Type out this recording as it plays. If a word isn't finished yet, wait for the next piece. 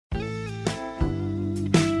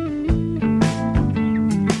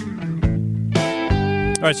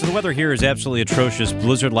All right, so the weather here is absolutely atrocious.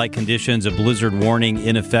 Blizzard-like conditions, a blizzard warning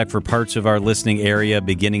in effect for parts of our listening area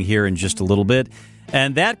beginning here in just a little bit.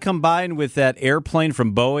 And that combined with that airplane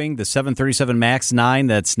from Boeing, the 737 MAX 9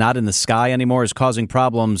 that's not in the sky anymore, is causing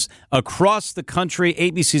problems across the country.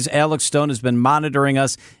 ABC's Alex Stone has been monitoring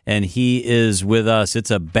us, and he is with us. It's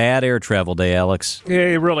a bad air travel day, Alex.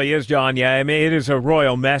 It really is, John. Yeah, I mean, it is a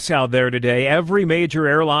royal mess out there today. Every major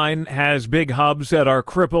airline has big hubs that are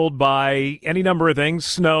crippled by any number of things: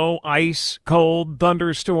 snow, ice, cold,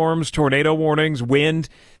 thunderstorms, tornado warnings, wind.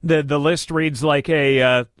 The list reads like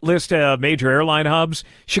a list of major airline hubs: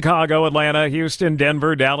 Chicago, Atlanta, Houston,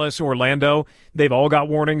 Denver, Dallas, Orlando. They've all got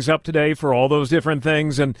warnings up today for all those different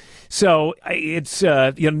things. And so it's,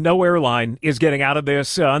 no airline is getting out of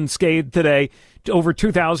this unscathed today. Over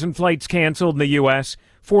 2,000 flights canceled in the U.S.,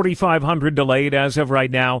 4,500 delayed as of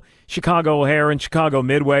right now. Chicago O'Hare and Chicago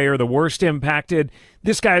Midway are the worst impacted.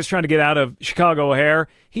 This guy is trying to get out of Chicago O'Hare.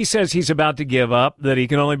 He says he's about to give up, that he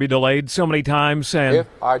can only be delayed so many times. And if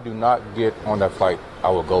I do not get on that flight,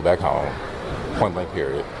 I will go back home, point blank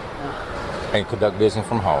period, and conduct business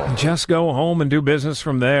from home. Just go home and do business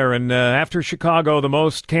from there. And after Chicago, the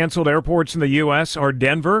most canceled airports in the U.S. are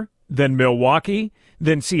Denver, then Milwaukee,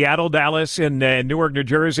 then Seattle, Dallas, and Newark, New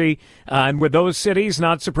Jersey. And with those cities,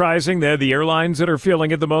 not surprising, they're the airlines that are feeling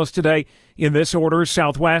it the most today. In this order: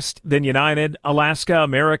 Southwest, then United, Alaska,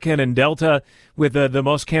 American, and Delta with the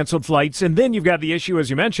most canceled flights. And then you've got the issue, as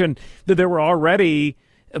you mentioned, that there were already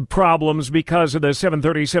problems because of the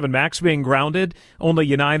 737 MAX being grounded. Only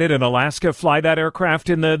United and Alaska fly that aircraft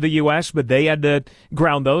in the U.S., but they had to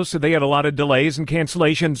ground those, so they had a lot of delays and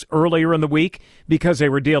cancellations earlier in the week because they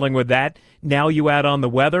were dealing with that. Now you add on the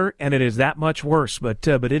weather, and it is that much worse, but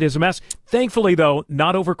it is a mess. Thankfully, though,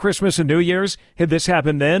 not over Christmas and New Year's. Had this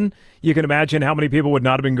happened then, you can imagine how many people would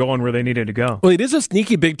not have been going where they needed to go. Well, it is a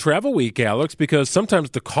sneaky big travel week, Alex, because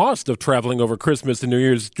sometimes the cost of traveling over Christmas and New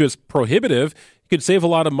Year's is just prohibitive. You could save a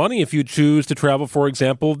lot of money if you choose to travel, for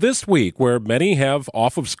example, this week, where many have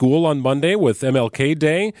off of school on Monday with MLK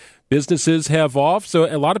Day. Businesses have off, so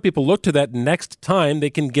a lot of people look to that next time they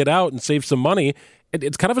can get out and save some money.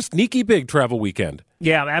 It's kind of a sneaky big travel weekend.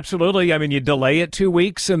 Yeah, absolutely. I mean, you delay it 2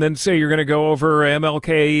 weeks and then say you're going to go over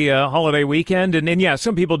MLK holiday weekend. And yeah,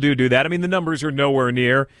 some people do that. I mean, the numbers are nowhere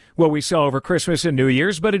near what we saw over Christmas and New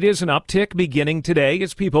Year's, but it is an uptick beginning today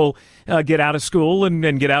as people get out of school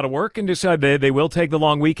and get out of work and decide they will take the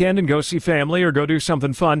long weekend and go see family or go do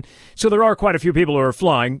something fun. So there are quite a few people who are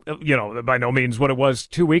flying, by no means what it was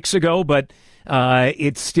 2 weeks ago, but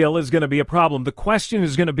it still is going to be a problem. The question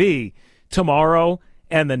is going to be tomorrow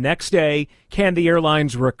and the next day, can the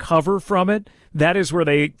airlines recover from it? That is where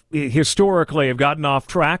they historically have gotten off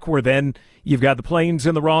track, where then you've got the planes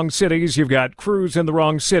in the wrong cities, you've got crews in the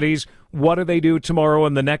wrong cities. What do they do tomorrow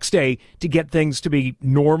and the next day to get things to be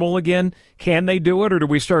normal again? Can they do it, or do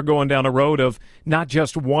we start going down a road of not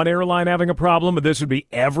just one airline having a problem, but this would be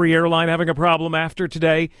every airline having a problem after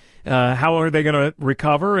today? How are they going to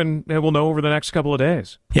recover? And we'll know over the next couple of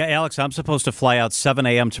days. Yeah, Alex, I'm supposed to fly out 7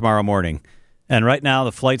 a.m. tomorrow morning. And right now,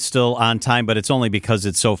 the flight's still on time, but it's only because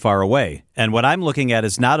it's so far away. And what I'm looking at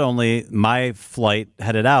is not only my flight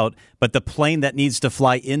headed out, but the plane that needs to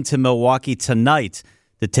fly into Milwaukee tonight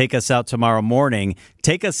to take us out tomorrow morning.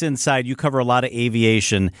 Take us inside. You cover a lot of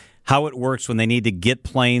aviation, how it works when they need to get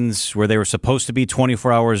planes where they were supposed to be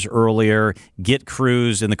 24 hours earlier, get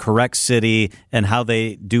crews in the correct city, and how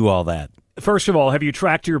they do all that. First of all, have you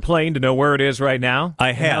tracked your plane to know where it is right now?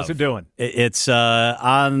 I have. And how's it doing? It's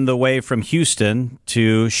on the way from Houston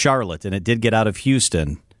to Charlotte, and it did get out of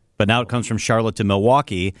Houston. But now it comes from Charlotte to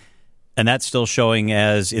Milwaukee, and that's still showing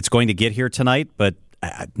as it's going to get here tonight, but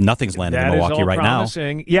nothing's landed in Milwaukee right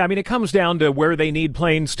promising. Now. Yeah, I mean, it comes down to where they need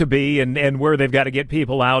planes to be and where they've got to get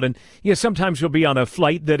people out. And sometimes you'll be on a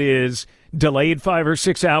flight that is delayed 5 or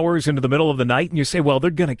 6 hours into the middle of the night, and you say, well, they're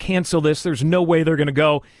going to cancel this. There's no way they're going to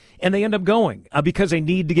go. And they end up going because they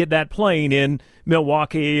need to get that plane in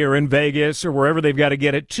Milwaukee or in Vegas or wherever they've got to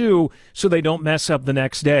get it to so they don't mess up the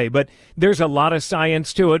next day. But there's a lot of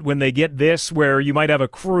science to it when they get this, where you might have a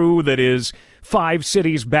crew that is 5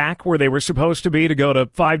 cities back where they were supposed to be to go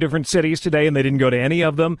to 5 different cities today, and they didn't go to any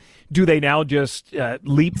of them. Do they now just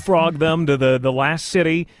leapfrog them to the last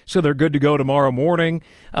city so they're good to go tomorrow morning?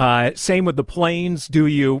 Same with the planes. Do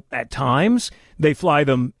you, at times, they fly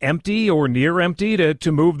them empty or near empty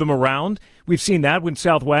to move them around? We've seen that when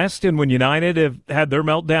Southwest and when United have had their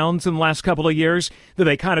meltdowns in the last couple of years, that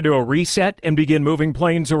they kind of do a reset and begin moving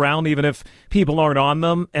planes around even if people aren't on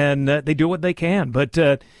them, and they do what they can. But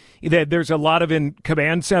there's a lot of in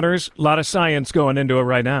command centers, a lot of science going into it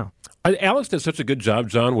right now. Alex does such a good job,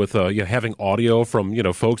 John, with having audio from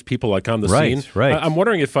folks, people like on the Right, scene. right. I'm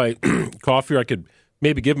wondering if I cough here, I could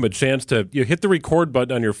maybe give him a chance to hit the record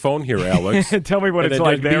button on your phone here, Alex. Tell me what and it's then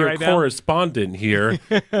like be there your right now. correspondent here.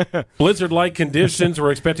 Blizzard-like conditions. We're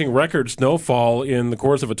expecting record snowfall in the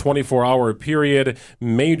course of a 24-hour period.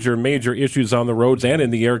 Major issues on the roads and in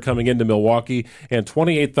the air coming into Milwaukee, and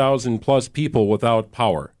 28,000 plus people without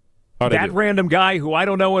power. That random guy who I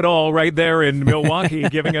don't know at all right there in Milwaukee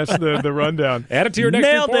giving us the rundown. Add it to your next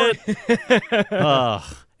Nailed report.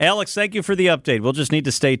 Alex, thank you for the update. We'll just need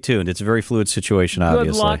to stay tuned. It's a very fluid situation,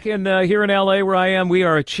 obviously. Good luck. And here in L.A. where I am, we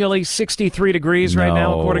are a chilly 63 degrees right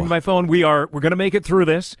now, according to my phone. We're going to make it through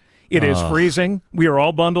this. It is freezing. We are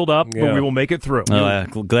all bundled up, but we will make it through.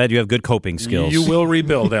 Glad you have good coping skills. You will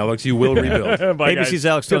rebuild, Alex. You will rebuild. Bye, ABC's guys.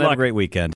 Alex, Good have a luck. great weekend.